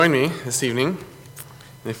Join me this evening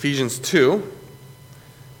in Ephesians 2.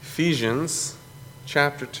 Ephesians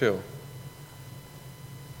chapter 2.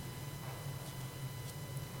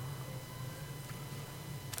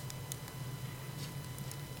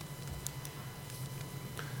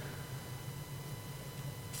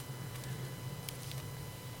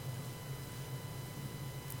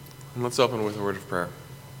 And let's open with a word of prayer.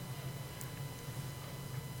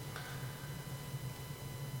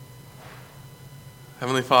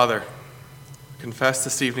 Heavenly Father, confess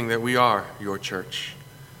this evening that we are your church.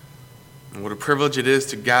 And what a privilege it is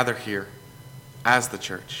to gather here as the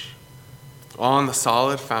church, on the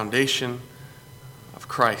solid foundation of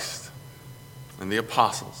Christ and the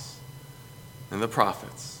apostles and the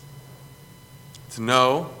prophets, to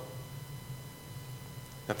know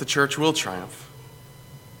that the church will triumph,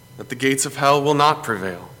 that the gates of hell will not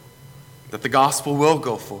prevail, that the gospel will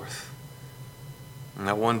go forth, and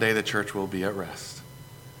that one day the church will be at rest.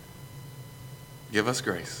 Give us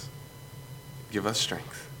grace. Give us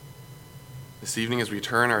strength. This evening, as we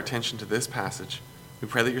turn our attention to this passage, we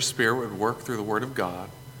pray that your Spirit would work through the Word of God,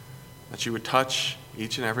 that you would touch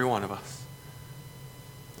each and every one of us,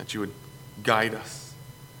 that you would guide us,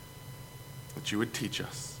 that you would teach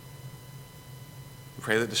us. We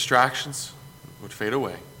pray that distractions would fade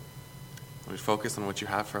away. We would focus on what you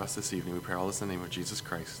have for us this evening. We pray all this in the name of Jesus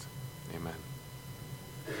Christ. Amen.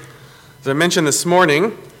 As I mentioned this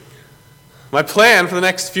morning, my plan for the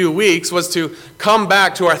next few weeks was to come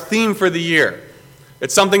back to our theme for the year.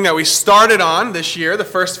 It's something that we started on this year, the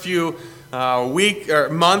first few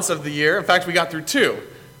months of the year. In fact, we got through two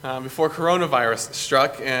before coronavirus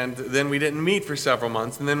struck, and then we didn't meet for several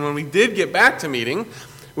months. And then when we did get back to meeting,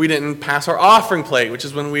 we didn't pass our offering plate, which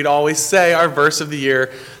is when we'd always say our verse of the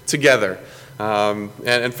year together.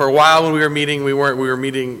 And for a while when we were meeting, we were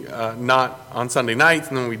meeting not on Sunday nights,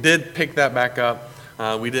 and then when we did pick that back up,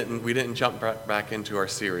 we didn't jump back into our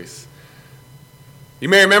series. You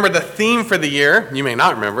may remember the theme for the year. You may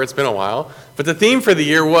not remember, it's been a while. But the theme for the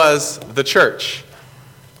year was the church.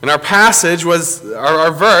 And our passage was, our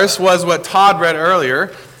verse was what Todd read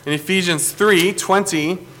earlier in Ephesians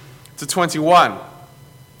 3:20-21,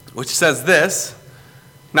 which says this: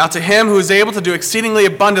 "Now to him who is able to do exceedingly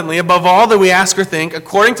abundantly above all that we ask or think,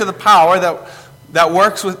 according to the power that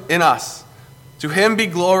works within us, to him be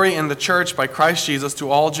glory in the church by Christ Jesus to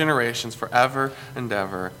all generations forever and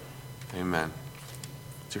ever. Amen."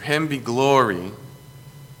 To him be glory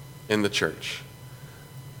in the church.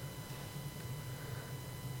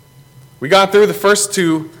 We got through the first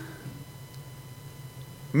two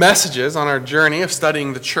messages on our journey of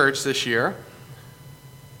studying the church this year.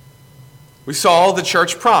 We saw the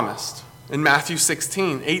church promised in Matthew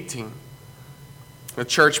 16:18. The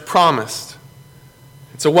church promised.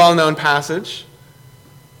 It's a well-known passage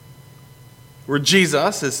where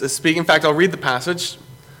Jesus is speaking. In fact, I'll read the passage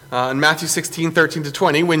in Matthew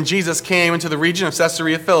 16:13-20. When Jesus came into the region of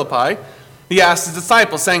Caesarea Philippi, he asked his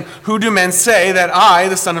disciples, saying, "Who do men say that I,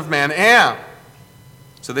 the Son of Man, am?"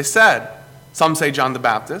 So they said, "Some say John the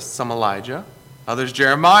Baptist, some Elijah, others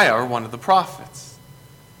Jeremiah or one of the prophets."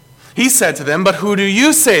 He said to them, "But who do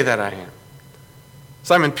you say that I am?"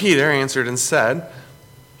 Simon Peter answered and said,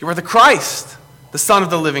 "You are the Christ, the Son of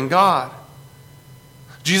the living God."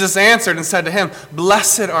 Jesus answered and said to him,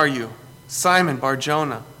 "Blessed are you, Simon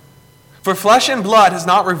Bar-Jonah, for flesh and blood has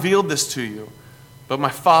not revealed this to you, but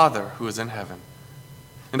my Father who is in heaven.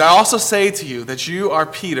 And I also say to you that you are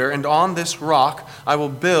Peter, and on this rock I will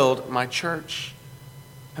build my church.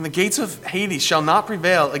 And the gates of Hades shall not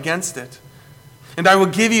prevail against it. And I will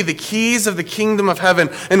give you the keys of the kingdom of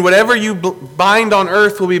heaven, and whatever you bind on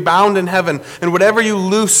earth will be bound in heaven, and whatever you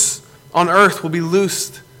loose on earth will be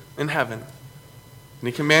loosed in heaven." And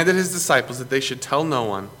he commanded his disciples that they should tell no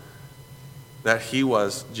one that he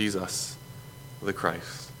was Jesus the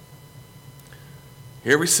Christ.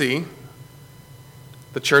 Here we see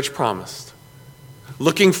the church promised.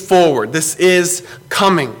 Looking forward, this is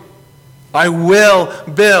coming. I will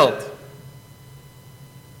build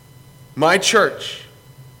my church.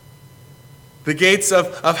 The gates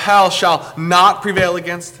of hell shall not prevail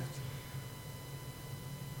against it.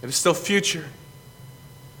 It is still future.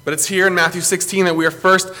 But it's here in Matthew 16 that we are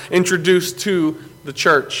first introduced to the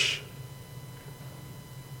church.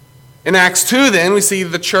 In Acts 2, then, we see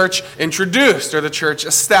the church introduced, or the church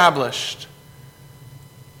established.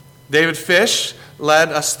 David Fish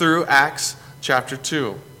led us through Acts chapter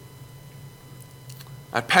 2.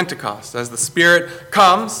 At Pentecost, as the Spirit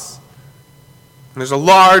comes, and there's a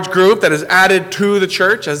large group that is added to the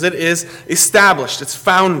church as it is established, it's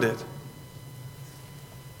founded.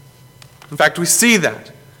 In fact, we see that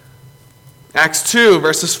Acts 2,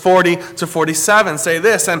 verses 40 to 47 say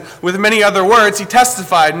this, and with many other words he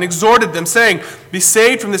testified and exhorted them, saying, "Be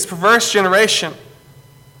saved from this perverse generation."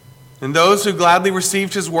 And those who gladly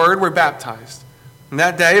received his word were baptized. And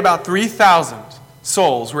that day about 3,000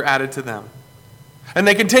 souls were added to them. And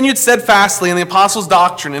they continued steadfastly in the apostles'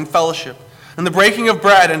 doctrine and fellowship, and the breaking of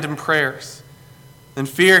bread and in prayers. And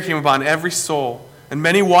fear came upon every soul, and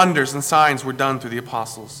many wonders and signs were done through the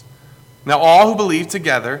apostles. Now all who believed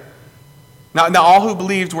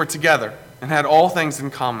were together and had all things in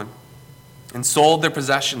common, and sold their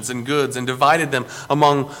possessions and goods and divided them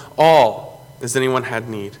among all as anyone had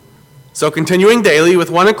need. So continuing daily with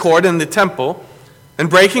one accord in the temple and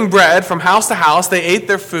breaking bread from house to house, they ate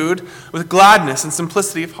their food with gladness and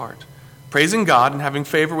simplicity of heart, praising God and having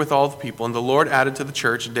favor with all the people. And the Lord added to the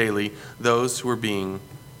church daily those who were being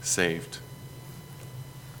saved.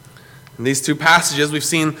 In these two passages, we've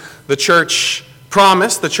seen the church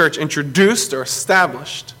promised, the church introduced or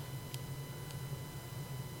established.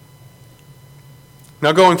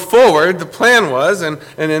 Now going forward, the plan was, and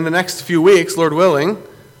in the next few weeks, Lord willing,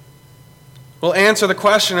 we'll answer the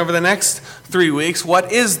question over the next 3 weeks,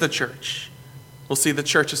 what is the church? We'll see the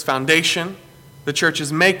church's foundation, the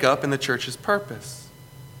church's makeup, and the church's purpose.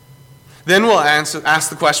 Then we'll ask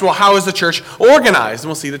the question, well, how is the church organized? And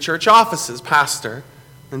we'll see the church offices, pastor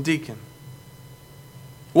and deacon.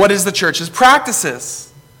 What is the church's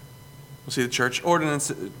practices? We'll see the church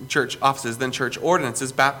offices, then church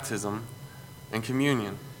ordinances, baptism, and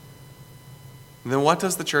communion. And then what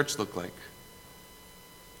does the church look like?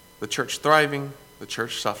 The church thriving, the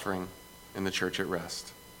church suffering, and the church at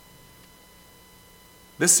rest.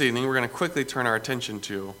 This evening, we're going to quickly turn our attention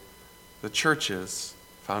to the church's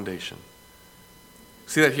foundation.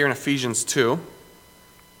 See that here in Ephesians 2,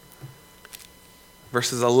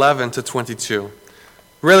 verses 11 to 22.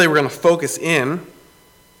 Really, we're going to focus in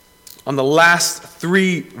on the last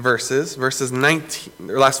 3 verses, verses 19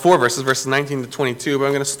 to 22, but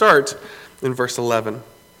I'm going to start in verse 11.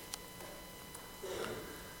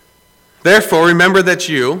 Therefore, remember that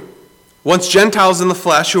you, once Gentiles in the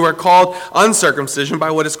flesh, who are called uncircumcision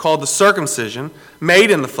by what is called the circumcision,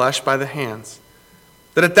 made in the flesh by the hands,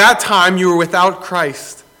 that at that time you were without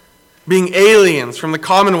Christ, being aliens from the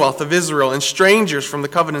commonwealth of Israel and strangers from the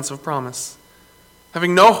covenants of promise,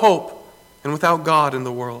 having no hope and without God in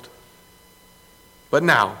the world. But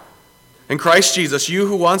now, in Christ Jesus, you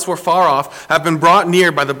who once were far off have been brought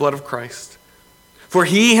near by the blood of Christ. For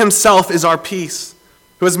he himself is our peace,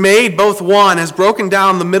 who has made both one, has broken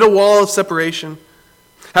down the middle wall of separation,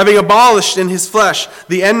 having abolished in his flesh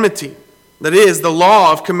the enmity, that is, the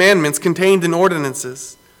law of commandments contained in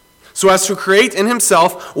ordinances, so as to create in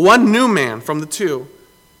himself one new man from the two,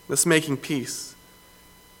 thus making peace,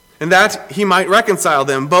 and that he might reconcile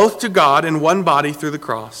them both to God in one body through the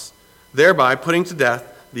cross, thereby putting to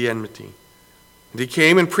death the enmity. And he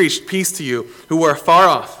came and preached peace to you who were far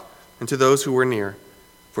off, and to those who were near.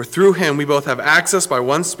 For through him we both have access by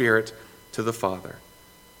one Spirit to the Father.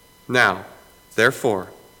 Now,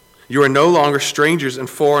 therefore, you are no longer strangers and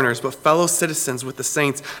foreigners, but fellow citizens with the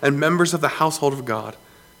saints and members of the household of God,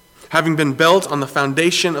 having been built on the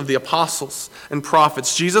foundation of the apostles and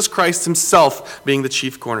prophets, Jesus Christ himself being the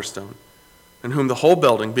chief cornerstone, in whom the whole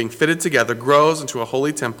building, being fitted together, grows into a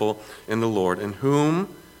holy temple in the Lord, in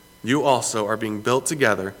whom you also are being built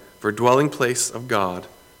together for a dwelling place of God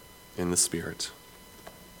in the Spirit.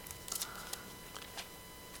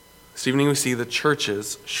 This evening we see the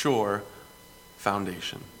church's sure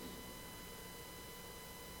foundation.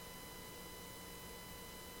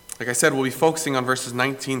 Like I said, we'll be focusing on verses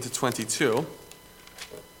 19 to 22.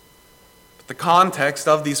 But the context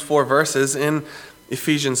of these 4 verses in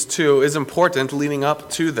Ephesians 2 is important leading up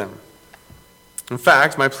to them. In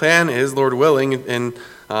fact, my plan is, Lord willing, in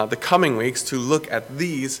the coming weeks to look at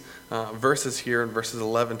these verses here in verses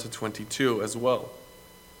 11 to 22 as well.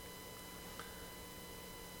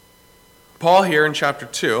 Paul here in chapter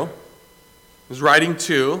 2 is writing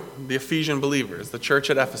to the Ephesian believers, the church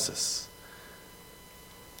at Ephesus.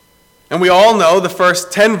 And we all know the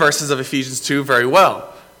first 10 verses of Ephesians 2 very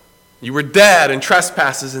well. You were dead in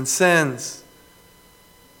trespasses and sins,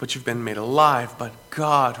 but you've been made alive by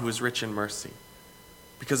God who is rich in mercy.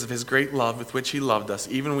 Because of his great love with which he loved us,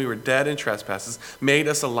 even when we were dead in trespasses, made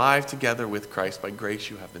us alive together with Christ. By grace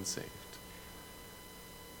you have been saved.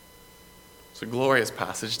 It's a glorious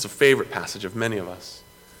passage. It's a favorite passage of many of us.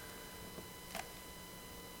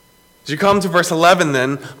 As you come to verse 11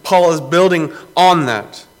 then, Paul is building on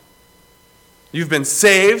that. You've been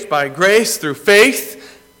saved by grace through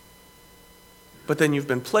faith, but then you've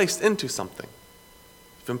been placed into something.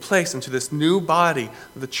 You've been placed into this new body,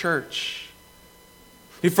 the church.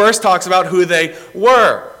 He first talks about who they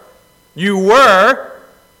were. You were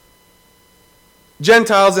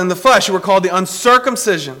Gentiles in the flesh. You were called the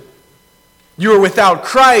uncircumcision. You were without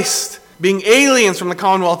Christ, being aliens from the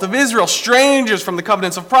commonwealth of Israel, strangers from the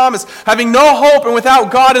covenants of promise, having no hope and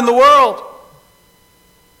without God in the world.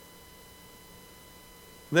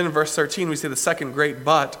 Then in verse 13 we see the second great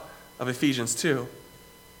but of Ephesians 2.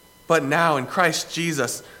 But now in Christ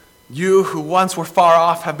Jesus, you who once were far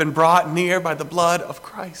off have been brought near by the blood of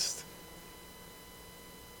Christ.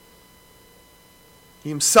 He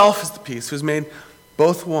himself is the peace, who has made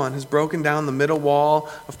both one, has broken down the middle wall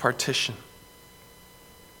of partition,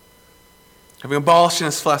 having abolished in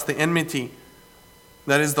his flesh the enmity,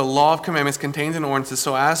 that is the law of commandments contained in ordinances,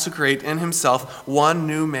 so as to create in himself one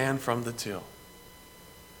new man from the two.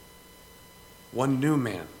 One new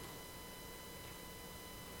man.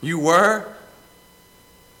 You were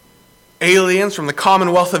aliens from the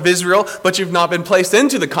commonwealth of Israel, but you've not been placed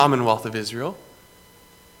into the commonwealth of Israel.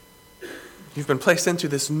 You've been placed into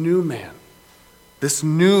this new man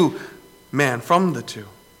from the two,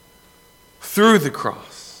 through the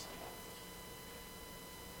cross.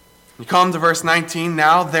 You come to verse 19,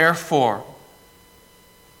 now therefore,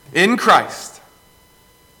 in Christ,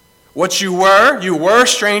 what you were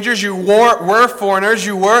strangers, you were foreigners,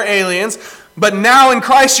 you were aliens, but now in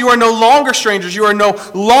Christ you are no longer strangers, you are no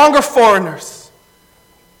longer foreigners.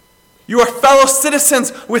 You are fellow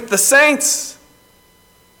citizens with the saints.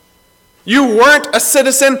 You weren't a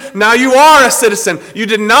citizen, now you are a citizen. You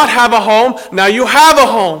did not have a home, now you have a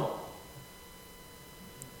home.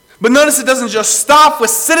 But notice it doesn't just stop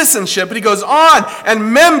with citizenship, but he goes on,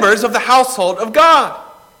 and members of the household of God.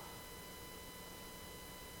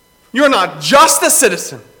 You're not just a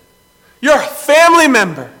citizen. You're a family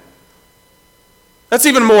member. That's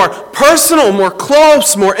even more personal, more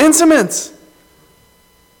close, more intimate.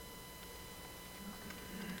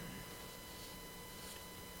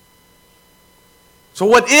 So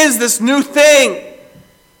what is this new thing?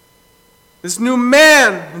 This new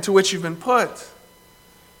man into which you've been put?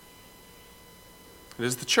 It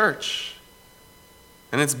is the church.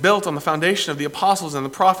 And it's built on the foundation of the apostles and the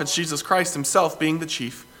prophets, Jesus Christ himself being the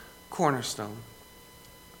chief cornerstone.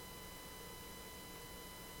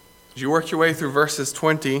 As you work your way through verses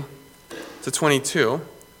 20 to 22,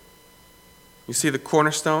 you see the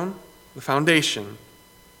cornerstone, the foundation,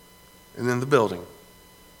 and then the building.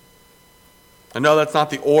 I know that's not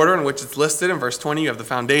the order in which it's listed. In verse 20, you have the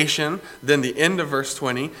foundation, then the end of verse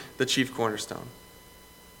 20, the chief cornerstone.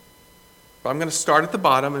 But I'm going to start at the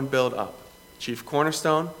bottom and build up. Chief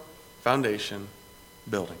cornerstone, foundation,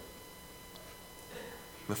 building.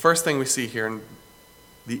 The first thing we see here in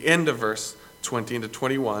the end of verse 20 into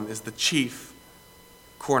 21 is the chief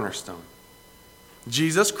cornerstone.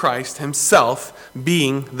 Jesus Christ himself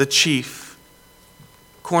being the chief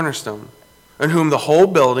cornerstone, in whom the whole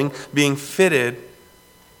building being fitted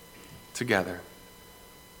together.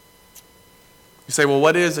 You say, well,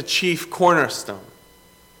 what is a chief cornerstone?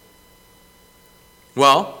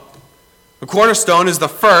 Well, the cornerstone is the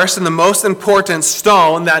first and the most important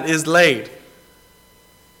stone that is laid.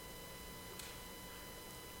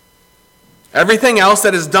 Everything else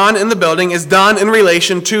that is done in the building is done in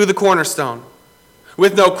relation to the cornerstone.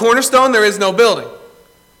 With no cornerstone, there is no building.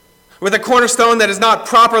 With a cornerstone that is not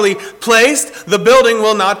properly placed, the building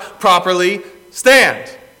will not properly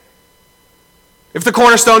stand. If the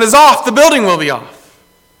cornerstone is off, the building will be off.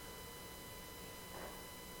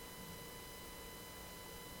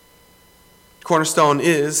 Cornerstone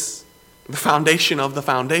is the foundation of the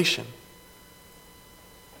foundation.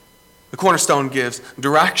 The cornerstone gives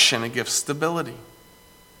direction, it gives stability.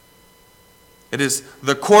 It is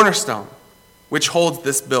the cornerstone which holds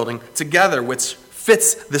this building together, which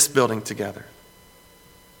fits this building together.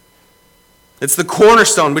 It's the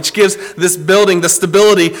cornerstone which gives this building the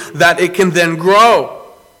stability that it can then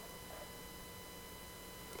grow,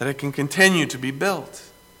 that it can continue to be built.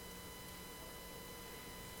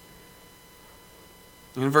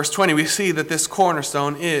 In verse 20, we see that this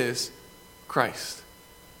cornerstone is Christ.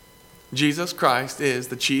 Jesus Christ is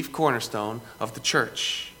the chief cornerstone of the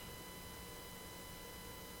church.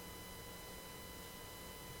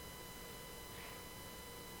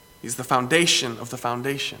 He's the foundation of the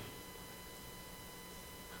foundation.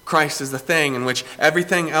 Christ is the thing in which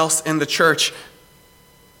everything else in the church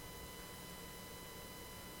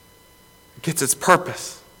gets its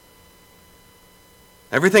purpose.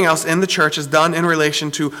 Everything else in the church is done in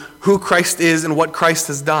relation to who Christ is and what Christ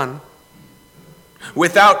has done.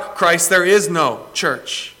 Without Christ, there is no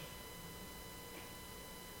church.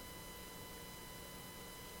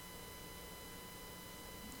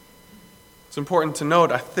 It's important to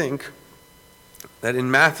note, I think, that in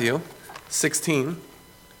Matthew 16,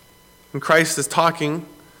 when Christ is talking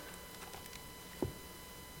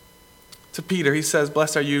to Peter, he says,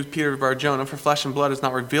 "Blessed are you, Peter Bar-Jonah, for flesh and blood has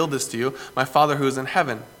not revealed this to you, my Father who is in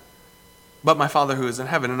heaven. But my Father who is in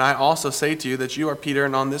heaven. And I also say to you that you are Peter,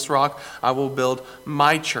 and on this rock I will build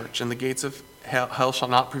my church, and the gates of hell shall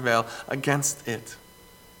not prevail against it."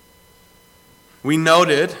 We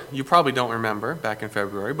noted, you probably don't remember back in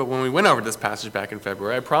February, but when we went over this passage back in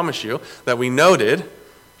February, I promise you that we noted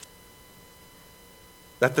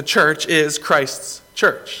that the church is Christ's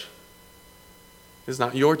church. It is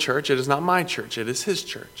not your church, it is not my church, it is his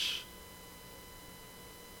church.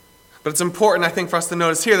 But it's important, I think, for us to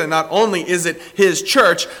notice here that not only is it his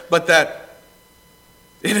church, but that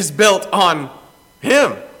it is built on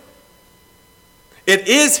him. It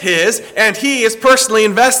is his, and he is personally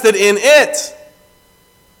invested in it.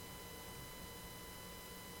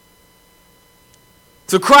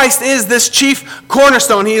 So Christ is this chief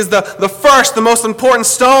cornerstone. He is the first, the most important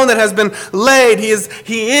stone that has been laid. He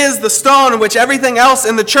is the stone in which everything else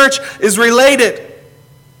in the church is related.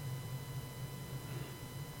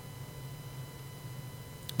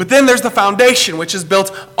 But then there's the foundation, which is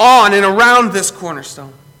built on and around this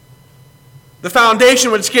cornerstone. The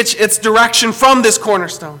foundation which gets its direction from this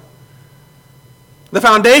cornerstone. The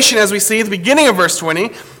foundation, as we see at the beginning of verse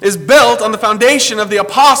 20, is built on the foundation of the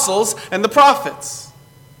apostles and the prophets.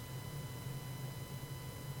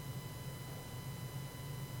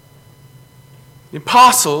 The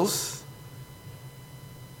apostles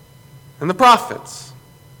and the prophets.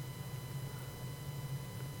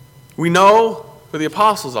 We know who the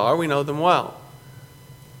apostles are. We know them well.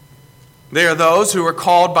 They are those who were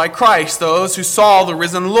called by Christ, those who saw the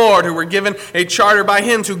risen Lord, who were given a charter by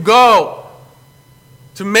him to go,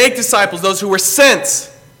 to make disciples, those who were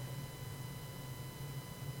sent.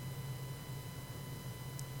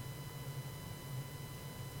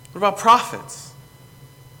 What about prophets?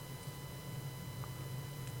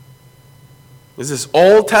 Is this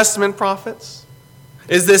Old Testament prophets?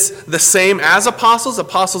 Is this the same as apostles?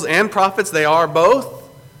 Apostles and prophets, they are both?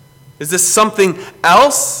 Is this something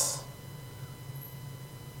else?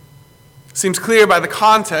 Seems clear by the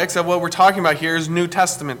context of what we're talking about here is New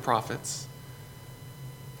Testament prophets.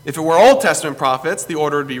 If it were Old Testament prophets, the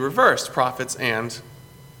order would be reversed, prophets and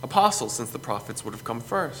apostles, since the prophets would have come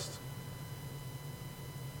first.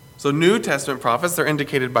 So New Testament prophets, they're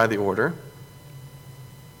indicated by the order.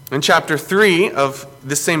 In chapter 3 of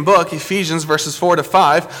this same book, Ephesians, verses 4 to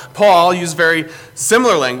 5, Paul used very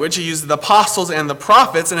similar language. He used the apostles and the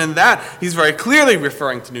prophets, and in that, he's very clearly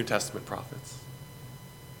referring to New Testament prophets.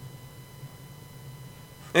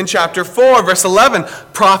 In chapter 4, verse 11,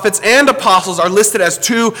 prophets and apostles are listed as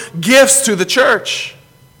two gifts to the church.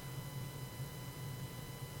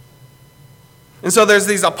 And so there's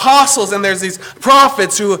these apostles and there's these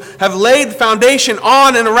prophets who have laid the foundation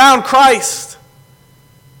on and around Christ.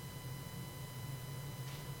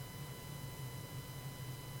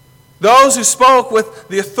 Those who spoke with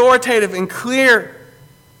the authoritative and clear,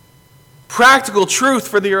 practical truth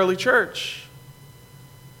for the early church.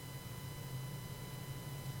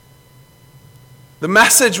 The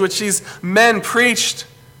message which these men preached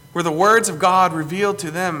were the words of God revealed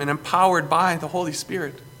to them and empowered by the Holy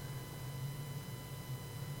Spirit.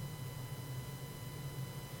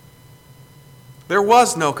 There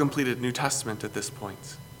was no completed New Testament at this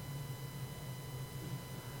point.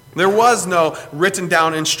 There was no written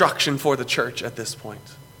down instruction for the church at this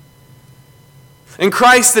point. And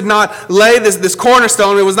Christ did not lay this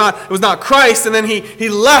cornerstone. It was not Christ, and then he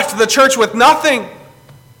left the church with nothing.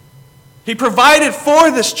 He provided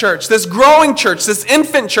for this church, this growing church, this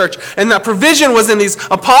infant church, and that provision was in these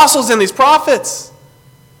apostles and these prophets.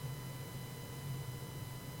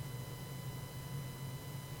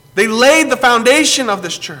 They laid the foundation of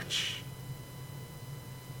this church.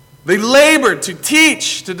 They labored to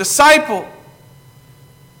teach, to disciple,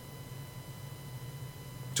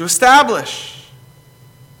 to establish.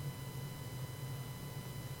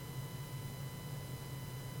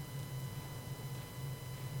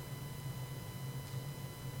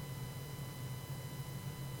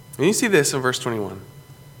 And you see this in verse 21.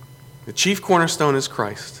 The chief cornerstone is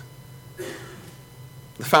Christ.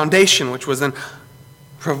 The foundation which was then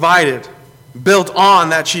provided, built on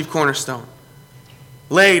that chief cornerstone,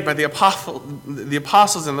 laid by the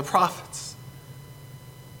apostles and the prophets.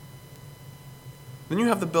 Then you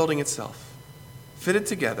have the building itself, fitted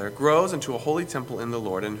together, grows into a holy temple in the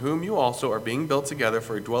Lord, in whom you also are being built together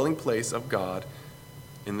for a dwelling place of God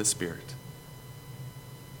in the Spirit.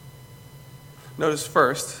 Notice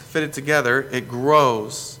first, fitted together, it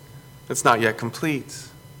grows. It's not yet complete.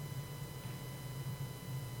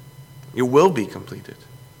 It will be completed,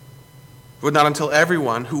 but not until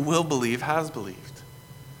everyone who will believe has believed.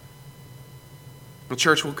 The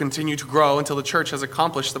church will continue to grow until the church has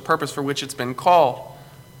accomplished the purpose for which it's been called,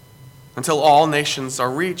 until all nations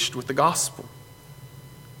are reached with the gospel.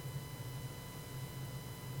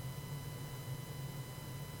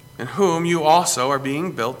 In whom you also are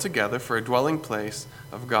being built together for a dwelling place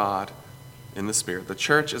of God in the Spirit. The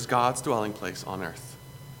church is God's dwelling place on earth.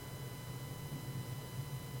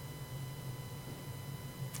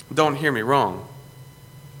 Don't hear me wrong.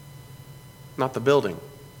 Not the building.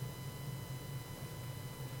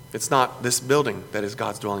 It's not this building that is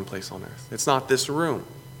God's dwelling place on earth. It's not this room.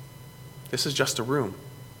 This is just a room.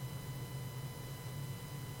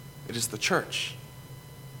 It is the church.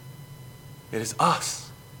 It is us.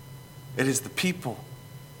 It is the people.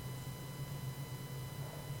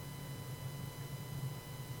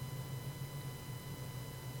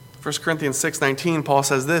 First Corinthians 6:19, Paul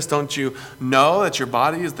says this, "Don't you know that your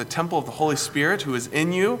body is the temple of the Holy Spirit who is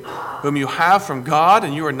in you, whom you have from God,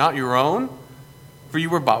 and you are not your own? For you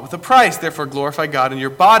were bought with a price. Therefore glorify God in your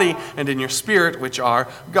body and in your spirit, which are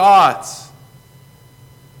God's."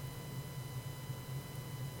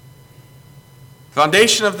 The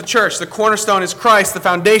foundation of the church, the cornerstone is Christ. The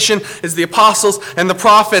foundation is the apostles and the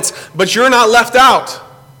prophets. But you're not left out.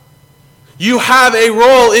 You have a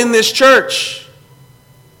role in this church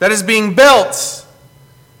that is being built.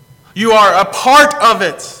 You are a part of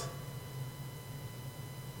it.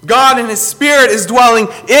 God in His Spirit is dwelling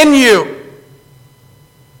in you.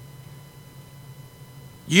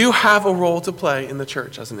 You have a role to play in the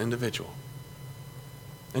church as an individual.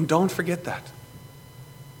 And don't forget that.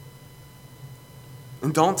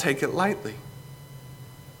 And don't take it lightly.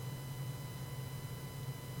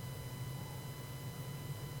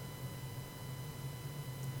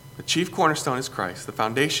 The chief cornerstone is Christ. The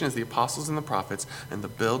foundation is the apostles and the prophets. And the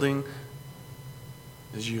building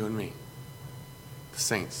is you and me, the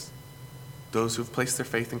saints, those who have placed their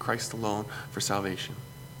faith in Christ alone for salvation.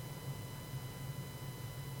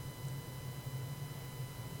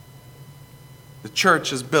 The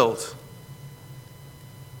church is built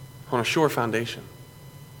on a sure foundation.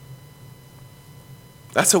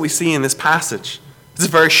 That's what we see in this passage. It's a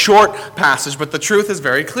very short passage, but the truth is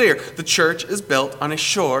very clear. The church is built on a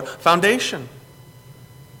sure foundation.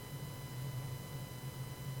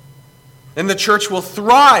 And the church will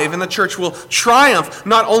thrive and the church will triumph,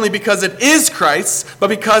 not only because it is Christ's, but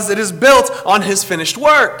because it is built on His finished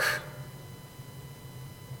work.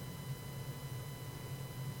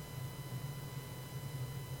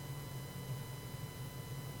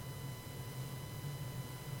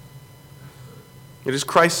 It is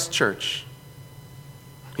Christ's church.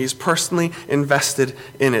 He's personally invested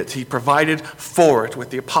in it. He provided for it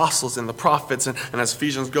with the apostles and the prophets. And as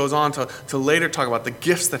Ephesians goes on to later talk about the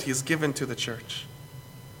gifts that He's given to the church.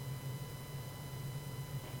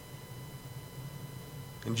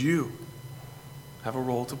 And you have a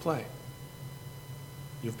role to play.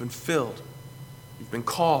 You've been filled. You've been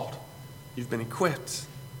called. You've been equipped.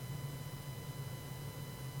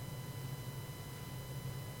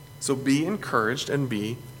 So be encouraged and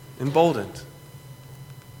be emboldened.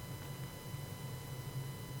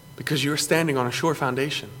 Because you're standing on a sure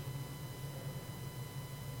foundation.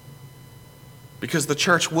 Because the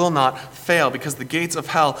church will not fail. Because the gates of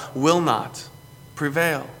hell will not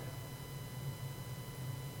prevail.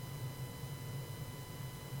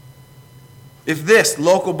 If this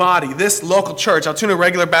local body, this local church, Altoona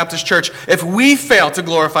Regular Baptist Church, if we fail to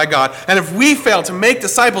glorify God, and if we fail to make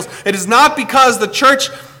disciples, it is not because the church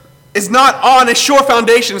is not on a sure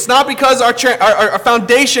foundation. It's not because our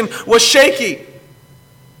foundation was shaky.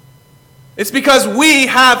 It's because we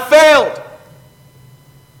have failed.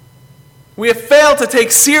 We have failed to take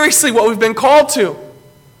seriously what we've been called to.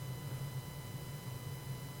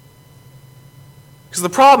 Because the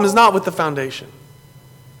problem is not with the foundation.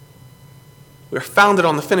 We are founded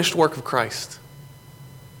on the finished work of Christ.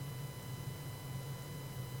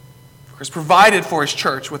 Christ provided for His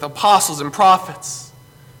church with apostles and prophets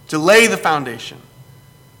to lay the foundation.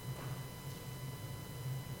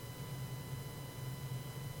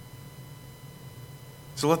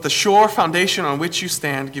 So let the sure foundation on which you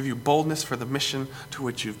stand give you boldness for the mission to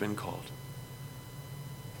which you've been called.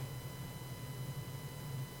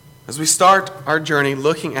 As we start our journey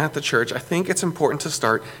looking at the church, I think it's important to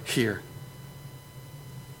start here.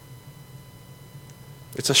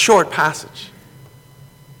 It's a short passage,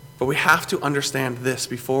 but we have to understand this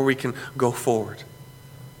before we can go forward.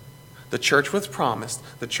 The church was promised,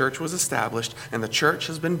 the church was established, and the church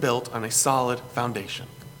has been built on a solid foundation.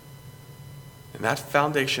 And that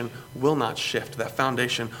foundation will not shift. That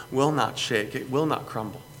foundation will not shake. It will not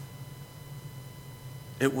crumble.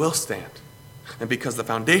 it will stand. And because the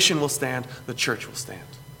foundation will stand, the church will stand.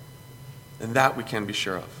 And that we can be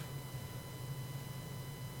sure of.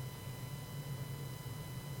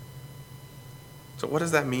 So what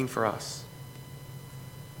does that mean for us?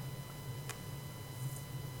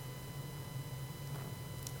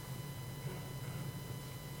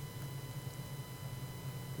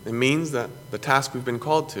 It means that the task we've been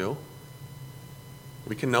called to,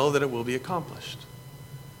 we can know that it will be accomplished.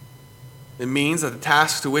 It means that the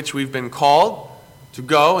task to which we've been called to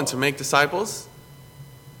go and to make disciples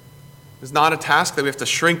is not a task that we have to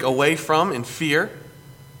shrink away from in fear.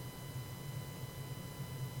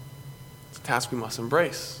 It's a task we must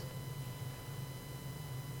embrace.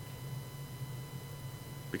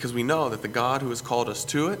 Because we know that the God who has called us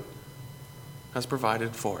to it has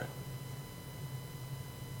provided for it.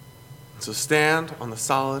 So stand on the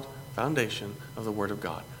solid foundation of the Word of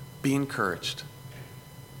God. Be encouraged.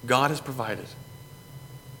 God has provided.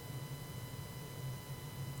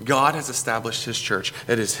 God has established His church.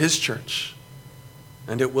 It is His church,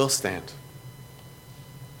 and it will stand.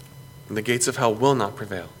 And the gates of hell will not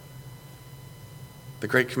prevail. The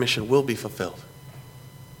Great Commission will be fulfilled.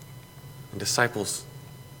 And disciples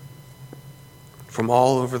from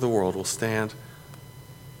all over the world will stand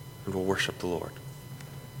and will worship the Lord.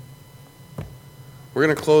 We're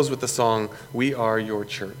going to close with the song, "We Are Your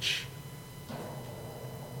Church."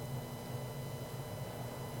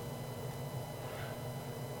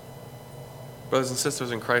 Brothers and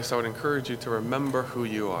sisters in Christ, I would encourage you to remember who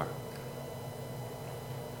you are.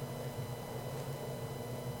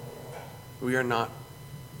 We are not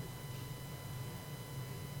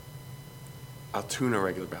Altoona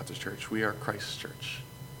Regular Baptist Church. We are Christ's church.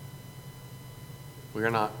 We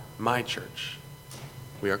are not my church.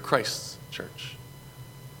 We are Christ's church.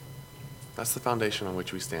 That's the foundation on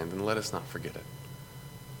which we stand, and let us not forget it.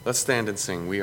 Let's stand and sing.